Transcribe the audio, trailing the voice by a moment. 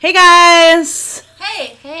Hey guys! Hey!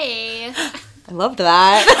 Hey. I loved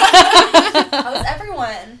that. How's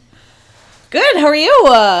everyone? Good, how are you?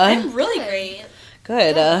 I'm really great.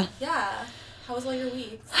 Good. Yeah. How was all your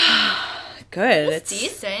weeks? Good. It's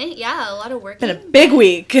decent. Yeah, a lot of work. been a big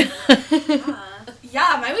week. Yeah,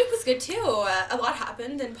 my week was good too. A lot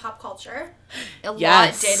happened in pop culture. A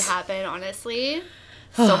Yes. lot did happen, honestly.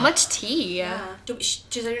 So much tea. Yeah. Does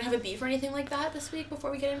anyone have a beef or anything like that this week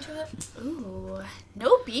before we get into it? Ooh,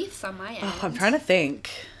 no beefs on my end. Oh, I'm trying to think.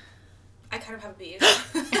 I kind of have a beef.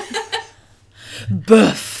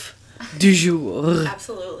 Bœuf du jour.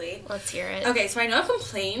 Absolutely. Let's hear it. Okay, so I know I've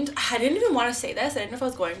complained. I didn't even want to say this. I didn't know if I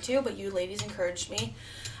was going to, but you ladies encouraged me.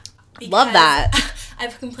 Love that.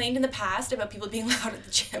 I've complained in the past about people being loud at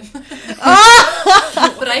the gym.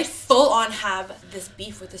 Oh! But I full on have this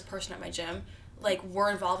beef with this person at my gym. Like, we're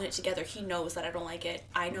involved in it together. He knows that I don't like it.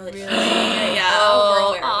 I know that he doesn't like it. Yeah, we're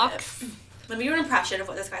aware of it. Let me do an impression of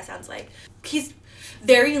what this guy sounds like. He's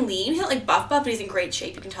very lean. He's not like buff, but he's in great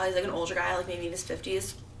shape. You can tell he's like an older guy, like maybe in his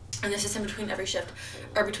 50s. And this is him between every shift,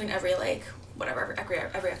 or between every, like, whatever,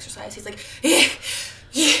 every exercise. He's like, I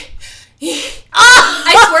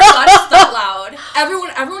swear to God, it's that loud. Everyone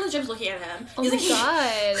in the gym's looking at him. He's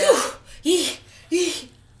Oh my like,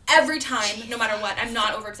 every time, no matter what. I'm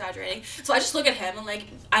not over exaggerating. So I just look at him and, like,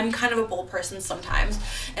 I'm kind of a bold person sometimes,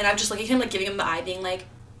 and I'm just looking at him, like, giving him the eye, being like,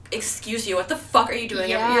 excuse you, what the fuck are you doing?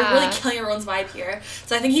 Yeah. You're really killing everyone's vibe here.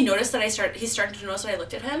 So I think he noticed that he's starting to notice that I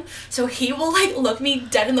looked at him. So he will, like, look me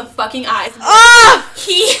dead in the fucking eyes.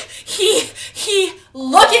 He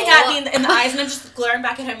looking at me in the eyes, and I'm just glaring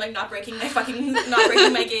back at him, like, not breaking my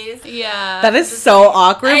gaze. Yeah. That is so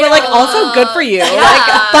awkward, I but like know. also good for you. Yeah. Like,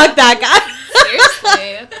 fuck that guy.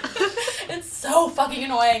 Seriously. It's so fucking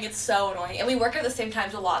annoying. It's so annoying. And we work at the same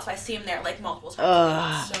times a lot, so I see him there, like, multiple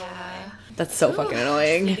times. It's so annoying. That's so fucking Need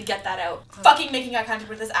annoying. to get that out. Fucking making eye contact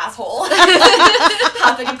with this asshole.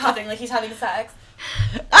 Huffing and puffing like he's having sex.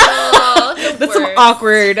 Oh, the That's some worst.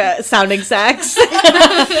 awkward sounding sex. Like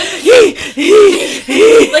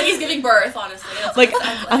he's giving birth, honestly. That's Like, what it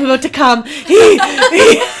sounds I'm about to come.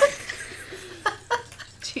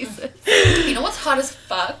 Jesus. You know what's hot as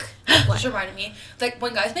fuck? Just reminded me. Like,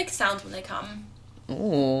 when guys make sounds when they come.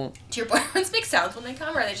 Ooh. Do your boyfriends make sounds when they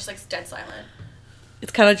come, or are they just, like, dead silent?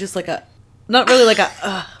 It's kind of just like a, not really like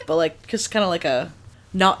a, but like, just kind of like a,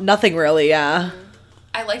 nothing really, yeah.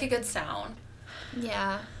 I like a good sound.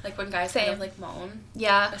 Yeah. Like, when guys kind of, like, moan.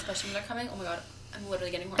 Yeah. Especially when they're coming. Oh my god. I'm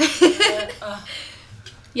literally getting horny. Ugh.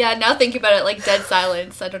 Yeah, now thinking about it, like, dead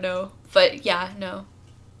silence. I don't know. But, yeah, no.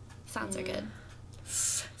 Sounds are good.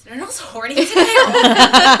 Is anyone else horny today?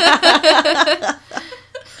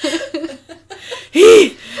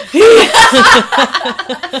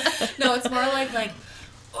 No, it's more like, like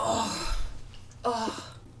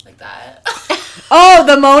that. Oh,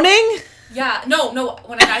 the moaning? Yeah, no,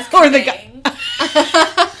 when a guy's Or coming. the guy- When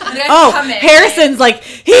a guy's Oh, coming, Harrison's like,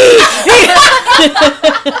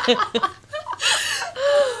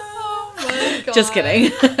 Oh my God. Just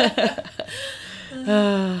kidding.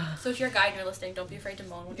 So if you're a guy and you're listening, don't be afraid to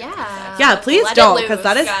moan when you're having Yeah. sex. Yeah, please Let it don't, because loose.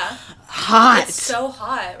 that is Yeah. hot. It's so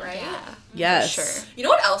hot, right? Yeah. Yes. For sure. You know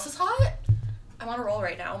what else is hot? I'm on a roll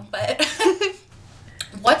right now, but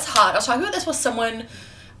what's hot? I was talking about this with someone,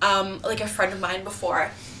 like a friend of mine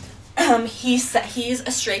before. He said he's a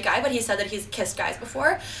straight guy, but he said that he's kissed guys before,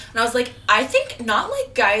 and I was like, I think not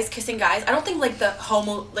like guys kissing guys. I don't think like the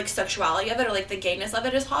homo like sexuality of it or like the gayness of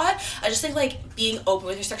it is hot. I just think like being open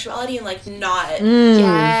with your sexuality and like not.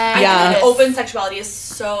 Yes. I Yeah. think like, open sexuality is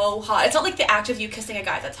so hot. It's not like the act of you kissing a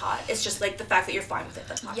guy that's hot. It's just like the fact that you're fine with it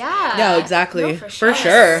that's hot. Yeah. No, exactly. No, For for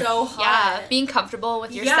sure. It's so hot. Yeah, being comfortable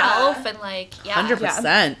with Yeah. yourself and like, yeah.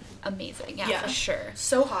 100%. Amazing. Yeah, Yeah. for sure.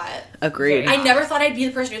 So hot. Agreed. I never thought I'd be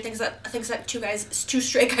the person who thinks that two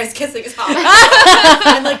straight guys kissing is hot.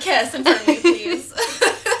 And like kiss in front of me, please.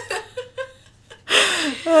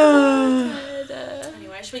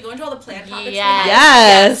 Anyway, should we go into all the planned topics? Yes.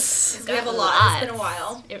 Yes. Because we have a lot. It's been a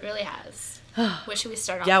while. It really has. What should we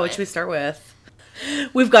start off Yeah, with? what should we start with?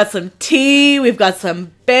 We've got some tea. We've got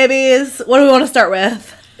some babies. What do we want to start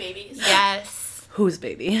with? Babies. Yes. Who's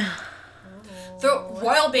baby? The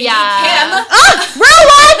royal baby Yeah. Kim.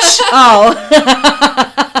 Oh!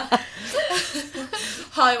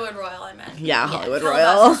 Hollywood royal, I meant. Yeah, Hollywood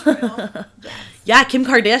Calabasas Royal. royal. Yeah, Kim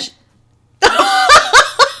Kardashian.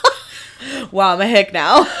 Wow, I'm a hick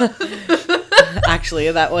now.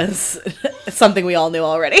 Actually, that was something we all knew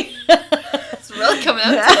already. It's really coming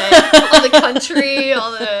out today. All the country,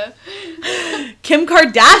 all the... Kim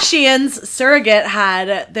Kardashian's surrogate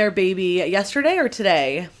had their baby yesterday or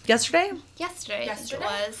today? Yesterday? Yesterday, I think Yesterday?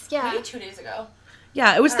 it was. Yeah. Maybe 2 days ago.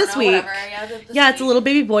 Yeah, it was I don't this know, week. whatever. Yeah, this Yeah, it's a week. little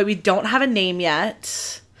baby boy. We don't have a name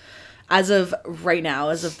yet as of right now,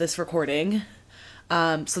 as of this recording. So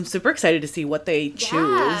I'm super excited to see what they choose.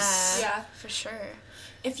 Yeah. For sure.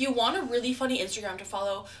 If you want a really funny Instagram to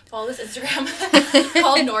follow this Instagram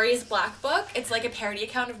called Nori's Black Book. It's like a parody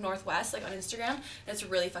account of Northwest, like on Instagram. It's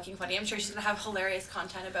really fucking funny. I'm sure she's gonna have hilarious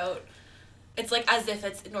content about. It's like as if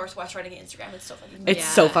it's Northwest writing an Instagram. It's so funny. It's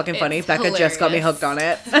so fucking funny. it's Becca just got me hilarious. hooked on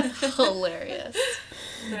it. Hilarious.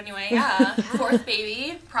 But anyway, yeah. Fourth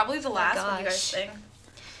baby, probably the last. What do you guys gosh. think?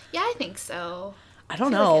 Yeah, I think so. I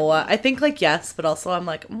don't feel like know. it- I think like yes, but also I'm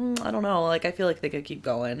like, I don't know. Like I feel like they could keep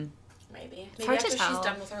going. Maybe hard to after she's tell.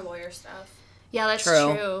 done with her lawyer stuff. Yeah, that's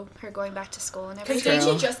True. true. Her going back to school and Because everything. didn't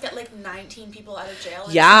True. she just get like 19 people out of jail?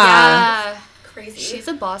 And Yeah. Yeah. crazy. She's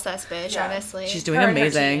a boss ass bitch, Yeah. honestly. She's doing Her and her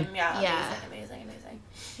amazing. team, Yeah. Yeah. Amazing.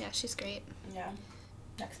 Yeah, she's great. Yeah.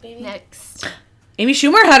 Next baby. Next. Amy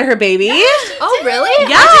Schumer had her baby. Oh, really?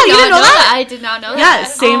 Yeah, I you did didn't know not that? I did not know Yeah,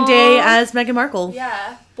 that. same day Aw. as Meghan Markle.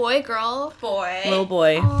 Yeah. Boy, girl. Boy. Little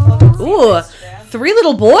boy. Aw. Ooh, 3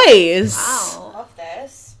 little boys. Wow. Love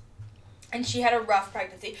this. And she had a rough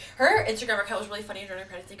pregnancy. Her Instagram account was really funny during her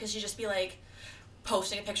pregnancy because she'd just be like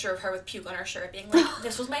posting a picture of her with puke on her shirt, being like,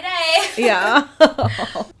 "This was my day." Yeah.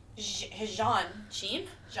 Jean.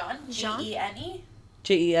 Jean? G-E-N-E.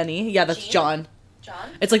 Jene. Yeah, that's Jean? John. John.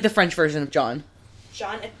 It's like the French version of John.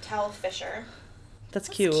 John Attell Fisher. That's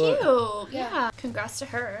That's cute. cute. Yeah. Yeah. Congrats to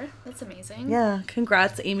her. That's amazing. Yeah,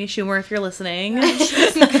 congrats, Amy Schumer, if you're listening.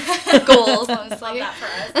 Goals, Love honestly. that for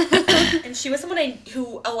us. And she was someone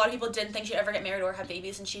who a lot of people didn't think she'd ever get married or have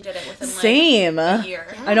babies, and she did it within Same. like a year.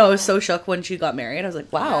 Yeah. I know, I was so shook when she got married. I was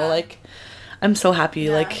like, wow, Yeah. like, I'm so happy,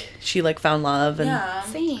 Yeah. like, she, like, found love. And Yeah.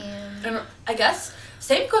 Same. And I guess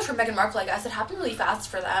same goes for Meghan Markle. I guess it happened really fast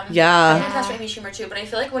for them. Yeah. I think that's for Amy Schumer too. But I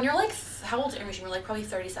feel like when you're like, how old is Amy Schumer? Like probably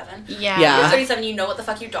 37. Yeah. Yeah. You're 37. You know what the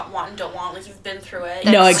fuck you don't want and don't want. Like you've been through it.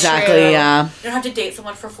 No, That's exactly, true. yeah. You don't have to date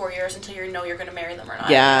someone for 4 years until you know you're gonna marry them or not.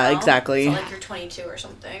 Yeah, you know? exactly. So like you're 22 or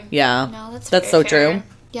something. Yeah. No, that's That's very so fair. true.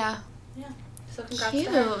 Yeah. So congrats Cute.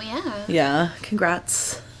 to her. Yeah. Yeah,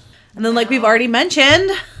 congrats. And then, like we've already mentioned,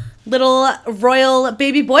 little royal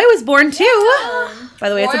baby boy was born too. By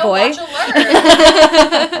the way, it's a boy. Watch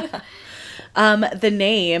alert. The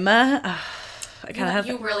name, I kind of have.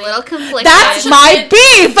 You We're a really little conflicted. That's my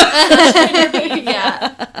beef.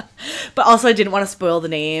 Yeah. But also, I didn't want to spoil the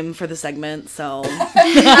name for the segment, so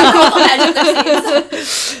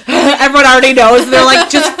everyone already knows. They're like,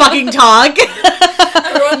 just fucking talk.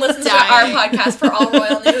 Everyone listens to our podcast for all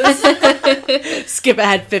royal news. Skip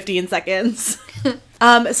ahead 15 seconds.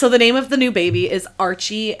 So the name of the new baby is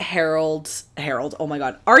Archie oh my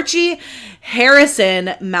god, Archie Harrison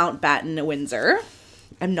Mountbatten Windsor.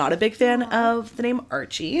 I'm not a big fan of the name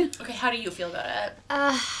Archie. Okay, how do you feel about it?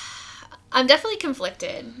 I'm definitely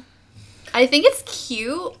conflicted. I think it's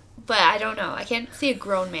cute, but I don't know. I can't see a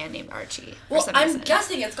grown man named Archie. for Well, some I'm reason.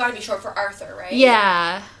 guessing it's gotta be short for Arthur, right?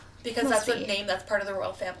 Yeah. Because Must that's be. a name that's part of the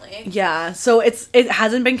royal family. Yeah, so it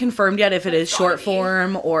hasn't been confirmed yet if it is It's short gotta be.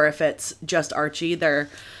 form or if it's just Archie.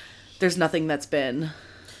 There's nothing that's been.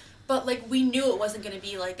 But, like, we knew it wasn't gonna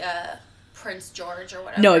be, like, a Prince George or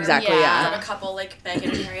whatever. No, exactly, Yeah. Not a couple, like, Meghan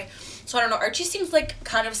and Harry. So, I don't know. Archie seems, like,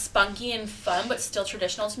 kind of spunky and fun, but still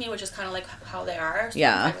traditional to me, which is kind of, like, how they are. So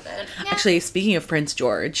Yeah. I'm fine with it. Actually, speaking of Prince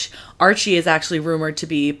George, Archie is actually rumored to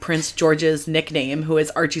be Prince George's nickname, who is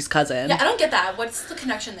Archie's cousin. Yeah, I don't get that. What's the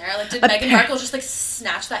connection there? Like, did A Meghan par- Markle just, like,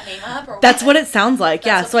 snatch that name up? Or That's what it sounds like.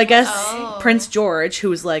 Yeah, That's so I what guess Oh. Prince George,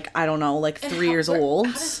 who's like, I don't know, like And 3 how- years where- old.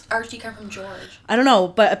 How does Archie come from George? I don't know,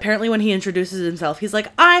 but apparently when he introduces himself, he's like,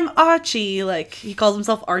 I'm Archie. Like, he calls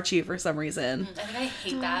himself Archie for some reason. I think I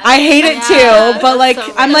hate that. I hate it Yeah, too, but that's like,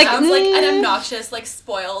 so I'm weird. like, Sounds like an mm, obnoxious, like,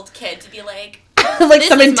 spoiled kid to be like... like This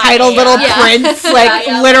some is my entitled name. little Yeah. prince, like,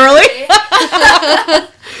 Yeah, literally. literally.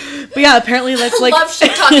 But yeah, apparently that's like, Love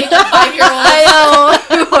shit talking to 5-year-olds. I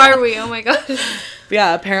know. Who are we? Oh my god.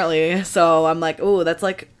 yeah, apparently. So I'm like, oh, that's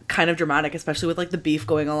like kind of dramatic, especially with like the beef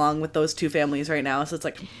going along with those two families right now. So it's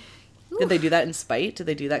like, did they do that in spite? Did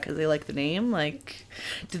they do that because they like the name? Like,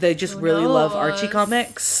 did they just Who really love Archie knows?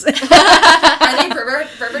 comics? Are they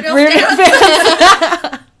Riverdale Weird fans?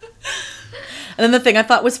 fans. And then the thing I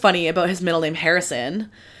thought was funny about his middle name, Harrison.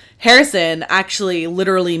 Harrison actually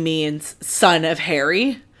literally means son of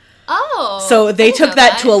Harry. Oh. So I they didn't took know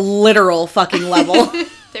that to a literal fucking level,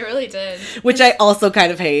 They really did. which I also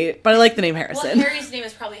kind of hate, but I like the name Well, Harrison. Harry's name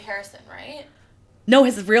is probably Harrison, right? No,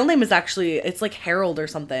 his real name is actually, it's like Harold or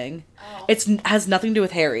something. Oh. It's has nothing to do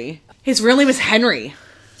with Harry. His real name is Henry.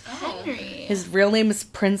 Oh, Henry. His real name is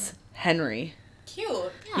Prince Henry. cute.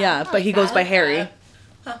 Yeah, I but like he goes that. by I like Harry. that.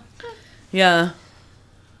 Huh. Yeah.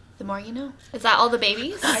 The more you know. Is that all the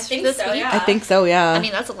babies? I think this so, week? yeah. I think so, yeah. I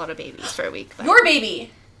mean, that's a lot of babies for a week. But... Your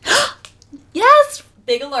baby. Yes!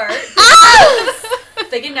 Big alert.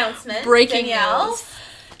 Big announcement. Breaking Danielle. news.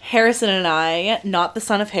 Harrison and I, not the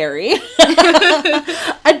son of Harry,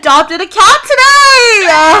 adopted a cat today!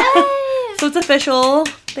 So it's official.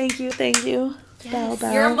 Thank you. Bell,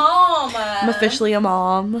 bell. You're a mom. I'm officially a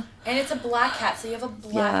mom. And it's a black cat, so you have a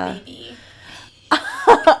black baby.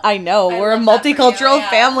 I know. We're a love that for you, multicultural yeah.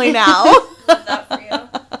 family now. Love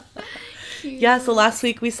that for you. Yeah, so last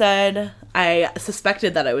week we said I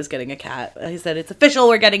suspected that I was getting a cat. I said, it's official,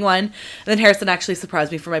 we're getting one. And then Harrison actually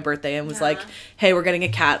surprised me for my birthday and was like, hey, we're getting a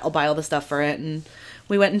cat. I'll buy all the stuff for it. And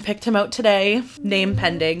we went and picked him out today. Name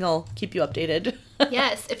pending. I'll keep you updated.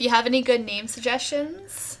 Yes, if you have any good name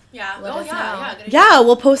suggestions, Yeah. Let us know. Yeah. Good idea. Yeah,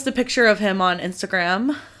 we'll post a picture of him on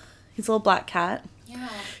Instagram. He's a little black cat. Yeah.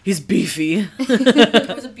 He's beefy.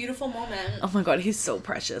 It was a beautiful moment. Oh my god, he's so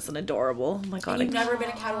precious and adorable. Oh my god. You've never been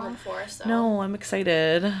a cat owner before, so. No, I'm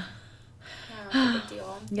excited. Yeah, it's a big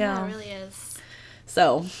deal. Yeah. it really is.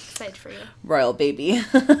 So, Excited for you. royal baby.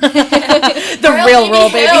 The real royal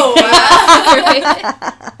baby.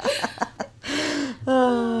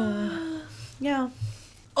 Yeah.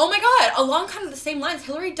 Oh my god, along kind of the same lines,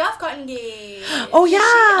 Hillary Duff got engaged. Oh yeah.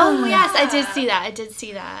 Oh, yes, I did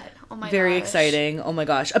see that. Oh my Very gosh. exciting. Oh my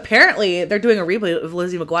gosh. Apparently, they're doing a reboot of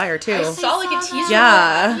Lizzie McGuire too. I saw like a saw teaser.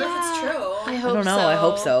 that. Of that. Yes, it's true. I I hope don't know. so. I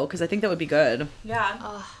hope so because I think that would be good. Yeah.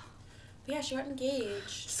 Oh, But yeah, she got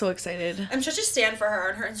engaged. So excited. I'm such a stan for her,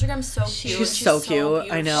 and her Instagram's so cute. She's so cute.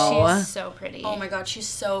 I beautiful. know. she's so pretty. Oh my god, she's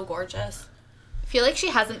so gorgeous. I feel like she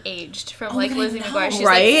hasn't aged from Oh like my God, Lizzie I know. McGuire. She's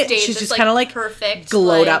Right? like stayed She's this, just kinda, like, perfect,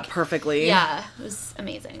 Glowed like, up perfectly. Yeah, it was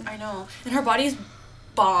amazing. I know. And her body's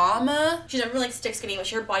bomb. She's never been like stick skinny, but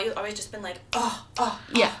her body's always just been like,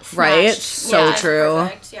 Yeah, Right? smashed. So yeah. true.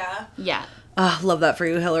 perfect. Yeah. Yeah. Love that for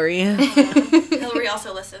you, Hillary. Hillary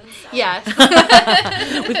also listens. So. Yes.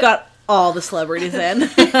 We've got all the celebrities in.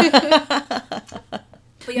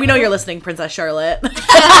 But yeah, We know you're listening, Princess Charlotte.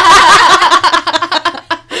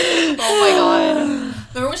 Oh my god.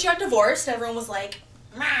 Remember when she got divorced? Everyone was like,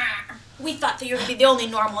 "Meh, we thought that you would be the only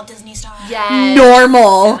normal Disney star." Yes.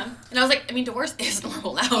 Normal. And I was like, I mean, divorce is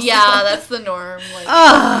normal now. so- Yeah, that's the norm. Like,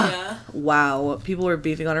 Yeah. Wow. People were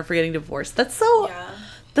beefing on her for getting divorced. That's so Yeah.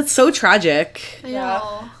 that's so tragic. I Yeah.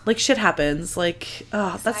 know. Like shit happens. Like,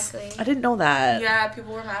 Exactly. I didn't know that. Yeah,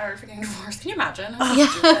 people were mad at her for getting divorced. Can you imagine? Yeah,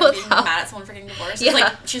 Being wow. mad at someone for getting divorced. Yeah. It's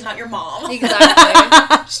like, she's not your mom.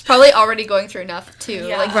 Exactly. She's probably already going through enough too,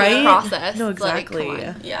 Yeah. like through the Right? process. No, Like, come exactly.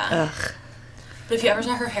 on. Yeah. Ugh. But if you ever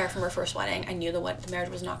saw her hair from her first wedding, I knew the marriage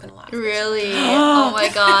was not going to last. Really? Oh my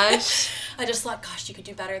gosh. I just thought, gosh, you could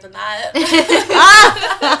do better than that.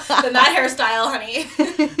 than that hairstyle, honey.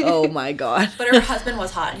 Oh my god. But her husband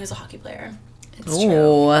was hot, and he was a hockey player. It's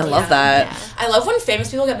Oh, I love Yeah. that. Yeah. I love when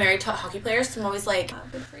famous people get married to hockey players. So I'm always like, oh,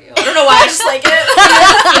 good for you. I don't know why, I just like it.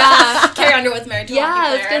 Yeah. Carrie Underwood's married to a Yeah, hockey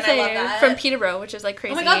I was player, gonna and I love say that. from Peterborough, which is like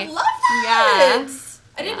crazy. Oh my god, love that! Yeah.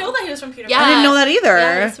 I didn't know that he was from Peterborough. Yeah. I didn't know that either.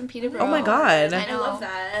 Yeah, he's from Peterborough. Oh my god. I I know. love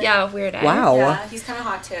that. Yeah, weird. Eh? Wow. Yeah, he's kind of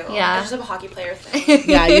hot too. Yeah. I just have a hockey player thing.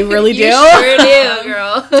 Yeah, you really do. You sure do,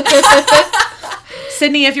 girl.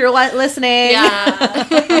 Sydney, if you're listening. Yeah.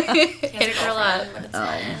 He has Hit a girl up. girlfriend, but it's Oh.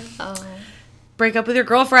 fine. Oh. Break up with your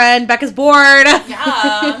girlfriend. Becca's bored.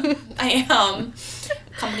 Yeah, I am.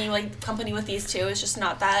 Company with these two is just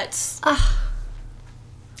not that.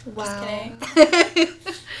 Wow. kidding.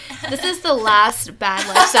 This is the last bad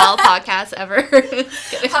lifestyle podcast ever.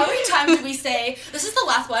 How many times did we say this is the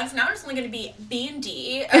last one? So now it's only going to be B and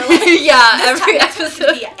D. Or like, Yeah, this every time it's going to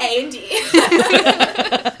episode. be A and D.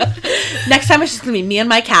 Next time it's just gonna be me and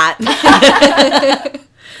my cat.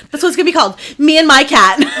 That's what it's gonna be called. Me and my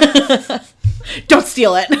cat. Don't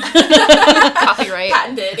steal it. Copyright.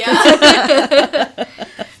 Patented, yeah.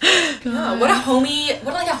 Yeah, what a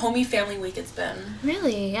homey family week it's been.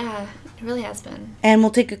 Really, yeah. It really has been. And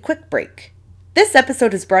we'll take a quick break. This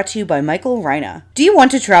episode is brought to you by Michael Reina. Do you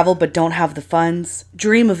want to travel but don't have the funds?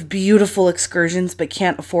 Dream of beautiful excursions but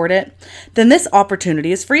can't afford it? Then this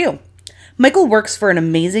opportunity is for you. Michael works for an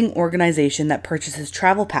amazing organization that purchases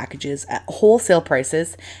travel packages at wholesale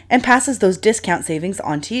prices and passes those discount savings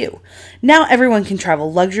on to you. Now everyone can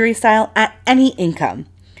travel luxury style at any income.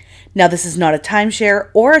 Now this is not a timeshare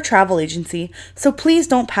or a travel agency, so please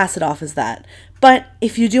don't pass it off as that. But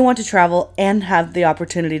if you do want to travel and have the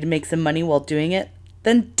opportunity to make some money while doing it,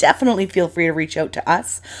 then definitely feel free to reach out to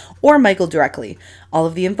us or Michael directly. All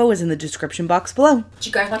of the info is in the description box below. Do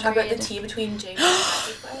you guys want to talk about the tea between James and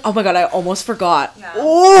Patrick? Oh my god, I almost forgot. Yeah.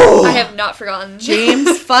 Oh, I have not forgotten.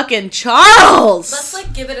 James fucking Charles. Let's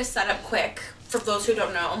give it a setup quick for those who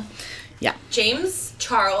don't know. Yeah. James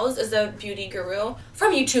Charles is a beauty guru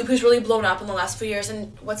from YouTube who's really blown up in the last few years.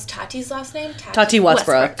 And what's Tati's last name? Tati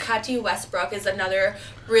Westbrook. Tati Westbrook is another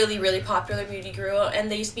really, really popular beauty guru. And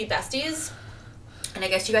they used to be besties. And I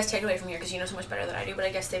guess you guys take it away from here because you know so much better than I do. But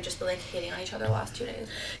I guess they've just been like hating on each other the last 2 days.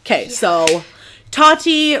 Okay, so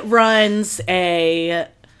Tati runs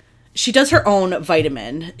she does her own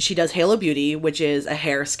vitamin. She does Halo Beauty, which is a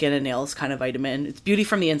hair, skin, and nails kind of vitamin. It's beauty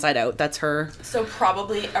from the inside out. That's her. So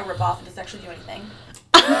probably a ripoff. It doesn't actually do anything.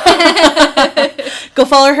 Go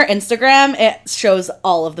follow her Instagram. It shows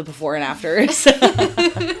all of the before and afters.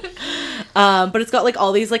 But it's got like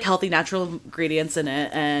all these like healthy natural ingredients in it.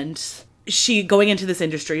 And she, going into this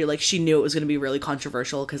industry, like she knew it was going to be really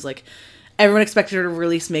controversial because like everyone expected her to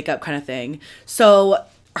release makeup kind of thing. So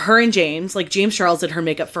her and James, like James Charles did her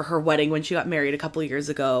makeup for her wedding when she got married a couple of years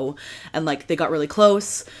ago, and like they got really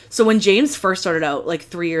close. So when James first started out like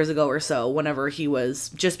 3 years ago or so, whenever he was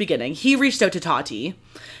just beginning, he reached out to Tati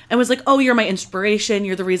and was like, oh, you're my inspiration,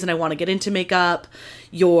 you're the reason I want to get into makeup,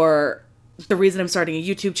 you're the reason I'm starting a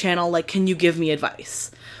YouTube channel, like can you give me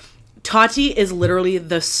advice? Tati is literally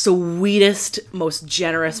the sweetest, most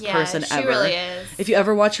generous person ever. She really is. If you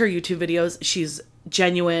ever watch her YouTube videos, she's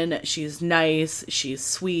genuine, she's nice, she's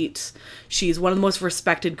sweet, she's one of the most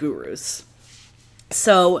respected gurus.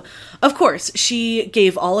 So, of course, she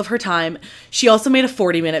gave all of her time. She also made a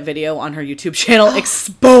 40-minute video on her YouTube channel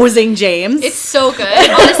exposing James. It's so good.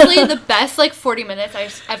 Honestly, the best, 40 minutes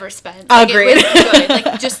I've ever spent. Agreed. It was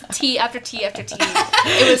good. Just tea after tea after tea.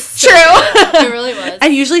 It was so true. Good. It really was.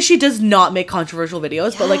 And usually she does not make controversial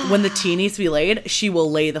videos, but, when the tea needs to be laid, she will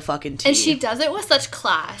lay the fucking tea. And she does it with such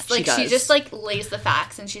class. She does. She just, lays the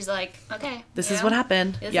facts, and she's like, okay. This is what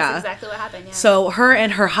happened. This is exactly what happened, yeah. So, her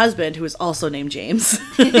and her husband, who is also named James,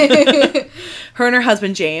 her and her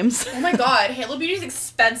husband James. Oh my god, Halo Beauty is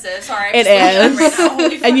expensive. Sorry, It is, right now.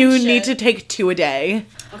 Holy and you fucking need to shit. take 2 a day.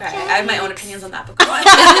 Okay, I have my own opinions on that, but go on.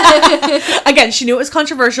 Again, she knew it was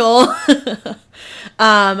controversial.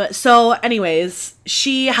 So, anyways,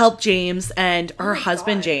 she helped James and her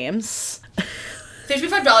husband God. James.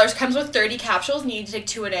 $55 comes with 30 capsules and you need to take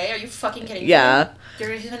 2 a day. Are you fucking kidding me? Yeah.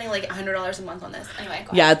 You're spending $100 a month on this. Anyway,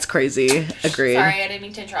 go Yeah, it's crazy. Agreed. Sorry, I didn't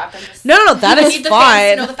mean to interrupt. I'm just... No, that I is need the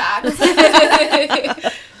fine. fans to know the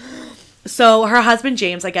facts. So her husband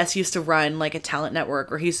James, I guess, used to run a talent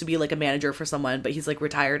network, or he used to be a manager for someone, but he's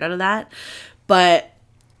retired out of that. But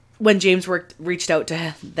when James reached out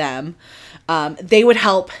to them, they would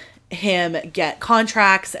help him get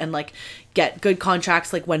contracts and get good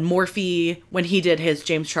contracts. When he did his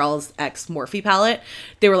James Charles X Morphe palette,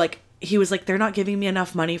 they were he was they're not giving me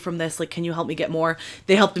enough money from this. Can you help me get more?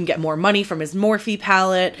 They helped him get more money from his Morphe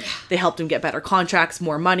palette. They helped him get better contracts,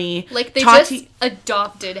 more money. They just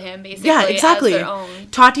adopted him, basically, yeah, exactly. as their own.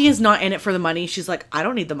 Tati is not in it for the money. She's I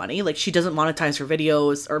don't need the money. She doesn't monetize her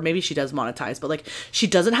videos, or maybe she does monetize, but she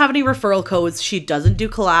doesn't have any referral codes. She doesn't do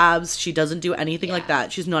collabs. She doesn't do anything like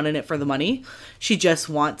that. She's not in it for the money. She just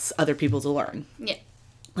wants other people to learn. Yeah.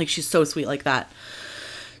 She's so sweet like that.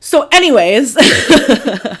 So anyways,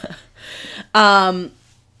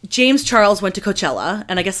 James Charles went to Coachella,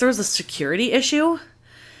 and I guess there was a security issue,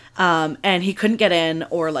 and he couldn't get in,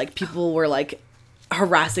 or people were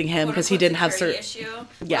harassing him because he didn't have certain issue.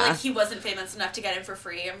 Yeah. Or, he wasn't famous enough to get in for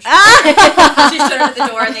free. I'm sure. She showed up at the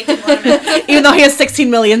door and they didn't let him in. even though he has 16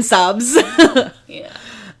 million subs. Yeah.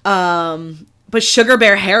 But Sugar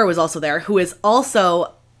Bear Hair was also there, who is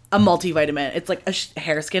also a multivitamin. It's a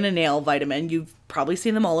hair, skin, and nail vitamin. You've probably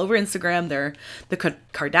seen them all over Instagram. They're the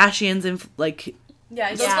Kardashians and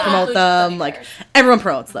Yeah, promote them. Everyone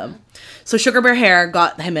promotes them. So Sugar Bear Hair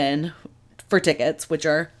got him in for tickets, which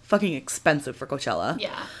are fucking expensive for Coachella.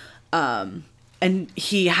 Yeah. And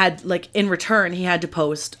he had in return he had to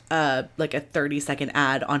post a 30-second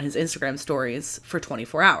ad on his Instagram stories for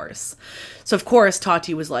 24 hours. So of course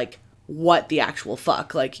Tati was what the actual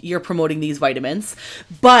fuck? You're promoting these vitamins,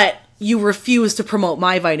 but you refuse to promote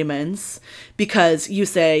my vitamins because you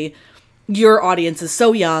say your audience is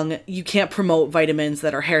so young, you can't promote vitamins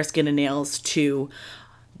that are hair, skin, and nails to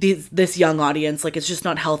this young audience. It's just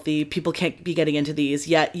not healthy. People can't be getting into these,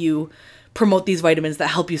 yet you promote these vitamins that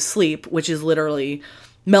help you sleep, which is literally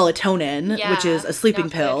melatonin, which is a sleeping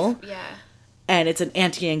pill. Yeah. And it's an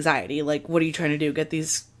anti-anxiety. What are you trying to do? Get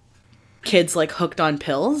these kids hooked on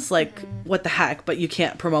pills? What the heck? But you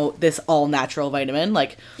can't promote this all natural vitamin.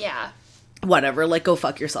 Yeah. Whatever. Go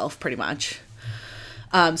fuck yourself, pretty much.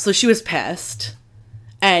 So she was pissed,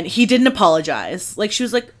 and he didn't apologize. She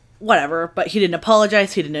was whatever, but he didn't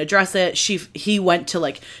apologize. He didn't address it. He went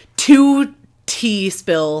to 2 tea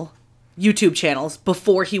spill YouTube channels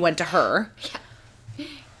before he went to her.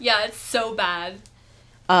 Yeah, it's so bad.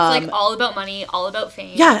 It's like all about money, all about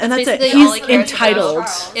fame. Yeah, and that's it. basically all He's he cares entitled.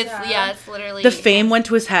 about. It's it's literally The fame went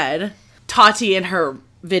to his head. Tati in her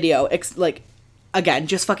video, again,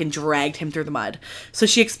 just fucking dragged him through the mud. So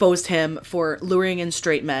she exposed him for luring in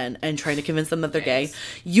straight men and trying to convince them that they're gay,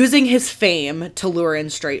 using his fame to lure in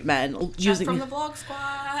straight men. Jeff from the Vlog Squad.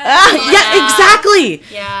 Yeah, exactly.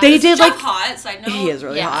 Yeah. They Is did Jeff like hot, side note. he is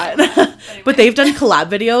really Yeah. hot. But they've done collab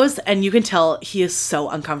videos and you can tell he is so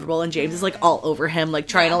uncomfortable and James is like all over him, like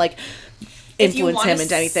trying to like If you influence wanna him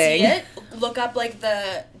into anything. See it, look up like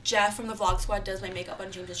the Jeff from the Vlog Squad does my makeup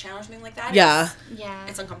on James's channel or something like that. Yeah.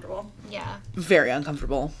 It's uncomfortable. Yeah. Very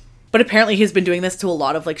uncomfortable. But apparently he's been doing this to a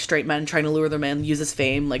lot of like straight men, trying to lure them in, use his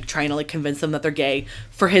fame, like trying to like convince them that they're gay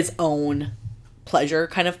for his own pleasure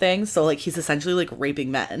kind of thing. So like he's essentially like raping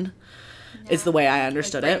men. Is the way I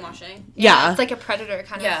understood it. Brainwashing. Yeah. It's like a predator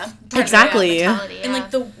kind of Exactly. mentality, And yeah.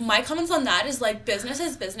 like my comments on that is like business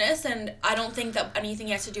is business, and I don't think that anything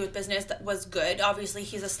he has to do with business that was good. Obviously,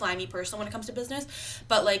 he's a slimy person when it comes to business,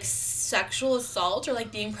 but like sexual assault or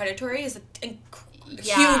like being predatory is a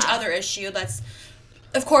huge other issue. That's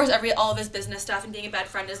of course all of his business stuff and being a bad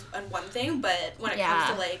friend is one thing, but when it comes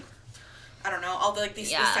to like I don't know, all the like these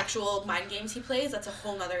sexual mind games he plays, that's a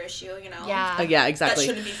whole nother issue, you know. Yeah. Yeah, exactly. That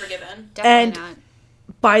shouldn't be forgiven. Definitely not.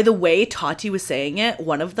 By the way Tati was saying it,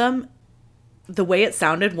 one of them, the way it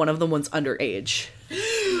sounded, one of them was underage.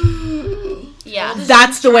 Yeah.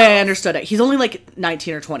 That's the way I understood it. He's only like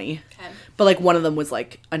 19 or 20. Okay. But like one of them was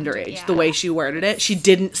like underage. Yeah. The way she worded it, she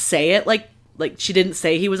didn't say it like she didn't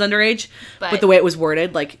say he was underage, but the way it was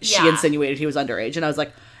worded, like she insinuated he was underage, and I was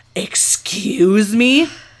like, "Excuse me."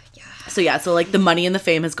 So like the money and the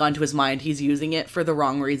fame has gone to his mind. He's using it for the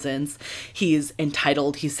wrong reasons. He's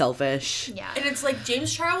entitled. He's selfish. Yeah. And it's like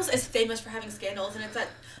James Charles is famous for having scandals, and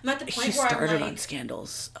I'm at the point He where started I'm on like,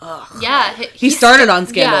 scandals. Ugh. Yeah. He started on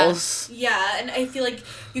scandals. yeah, and I feel like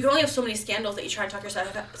you can only have so many scandals that you try and talk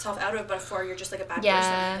yourself out of before you're just like a bad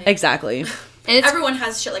person. Like, Exactly. And it's, everyone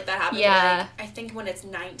has shit like that happen. Yeah. But like, I think when it's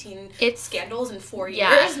 19 It's- scandals in 4 years,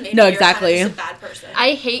 Yeah. maybe No, you're exactly. kind of just a bad person.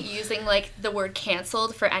 I hate using like the word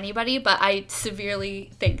canceled for anybody, but I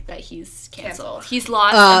severely think that he's canceled. He's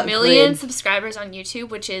lost a million agreed. subscribers on YouTube,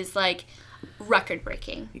 which is like record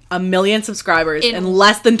breaking. 1 million subscribers in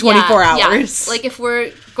less than 24 hours. Like if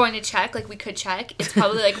we're going to check, like we could check, it's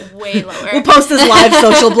probably like way lower. We'll post this live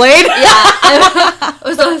social blade.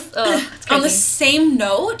 It's On the crazy. same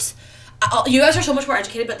note, you guys are so much more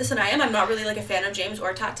educated about this than I am. I'm not really like a fan of James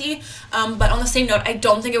or Tati. But on the same note, I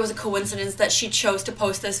don't think it was a coincidence that she chose to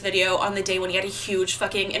post this video on the day when he had a huge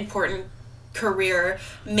fucking important career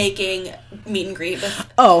making meet and greet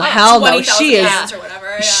with Oh, hell no. 20,000 She is. fans or whatever.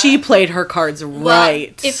 Yeah. She played her cards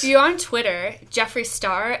right. Well, if you're on Twitter, Jeffree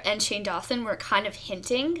Star and Shane Dawson were kind of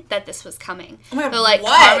hinting that this was coming. Oh my God, They're like,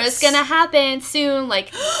 what? karma's gonna happen soon.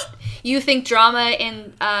 Like, you think drama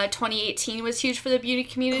in 2018 was huge for the beauty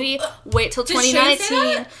community? Wait till Did Shane say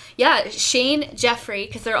 2019. that? Yeah, Shane, Jeffree,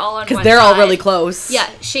 because they're all on Because one they're all side. really close. Yeah,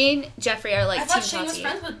 Shane, Jeffree are like I thought Team Shane was Tati.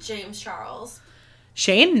 friends with James Charles.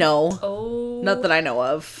 Shane? No. Oh. Not that I know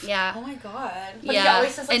of. Yeah. Oh my god. But Yeah. he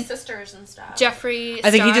always says like And sisters and stuff. Jeffree I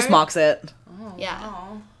think he Star- just mocks it. Yeah.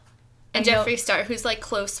 Oh. And I know- Jeffree Star, who's like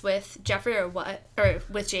close with Jeffree or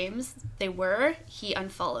with James, he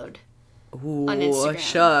unfollowed. Ooh, On Instagram.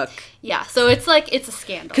 shook. Yeah, so it's like, it's a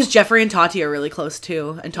scandal. Because Jeffree and Tati are really close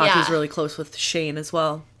too. And Tati's Yeah. really close with Shane as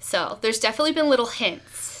well. So there's definitely been little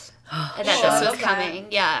hints that this Sure. was coming.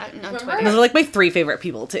 Yeah, and on Those Twitter. are like my 3 favorite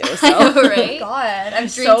people too. So. Right? God, I'm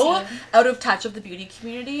Dream so team. out of touch of the beauty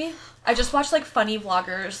community. I just watch like funny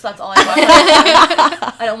vloggers. That's all I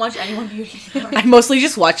watch. I don't watch anyone beauty anymore. I mostly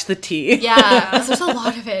just watch the tea. Yeah, there's a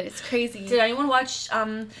lot of it. It's crazy. Did anyone watch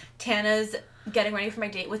Tana's Getting Ready for My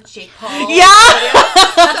Date with Jake Paul? Yeah!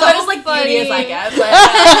 That's almost like beauty as I funny. guess.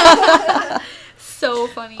 But, So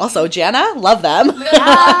funny. Also, Jana, love them. Yeah.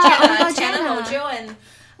 Oh my God, Tana Jana. Mojo and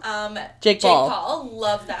Jake Paul.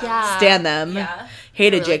 love them. Yeah. Stan them. Yeah.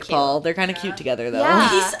 Hated Really Jake cute. Paul. They're kind of cute together though.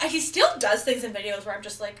 Yeah. He still does things in videos where I'm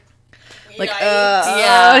just like, Like, yikes.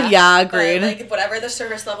 yeah, But, agreed. like whatever the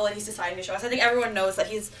service level that he's deciding to show us, I think everyone knows that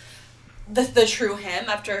he's the true him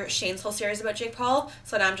after Shane's whole series about Jake Paul.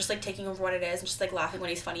 So now I'm just like taking over what it is and just like laughing when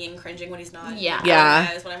he's funny and cringing when he's not. Yeah. Yeah,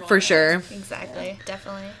 Recognized when everyone for knows. sure. Exactly.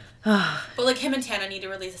 Definitely. But like him and Tana need to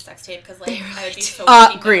release a sex tape because like They I would be really so.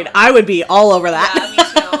 fucking Agreed. down. I would be all over that. Yeah,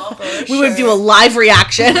 me too. We would do a live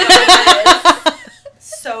reaction.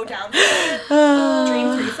 So down for it.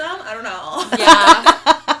 Dream threesome? I don't know.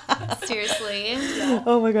 Yeah. Seriously.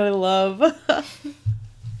 Oh my god, I love.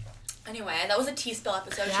 Anyway, that was a tea spill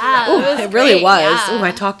episode. Yeah. Ooh, That was it really great, was. yeah. Oh,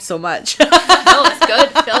 I talked so much. No, it's good.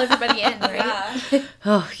 Fill everybody in, right? Yeah.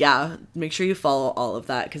 Oh, yeah. Make sure you follow all of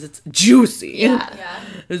that because it's juicy. Yeah. Yeah.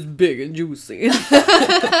 It's big and juicy. All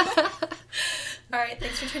right.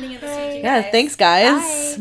 Thanks for tuning in this week, you Yeah, guys. thanks, guys. Bye.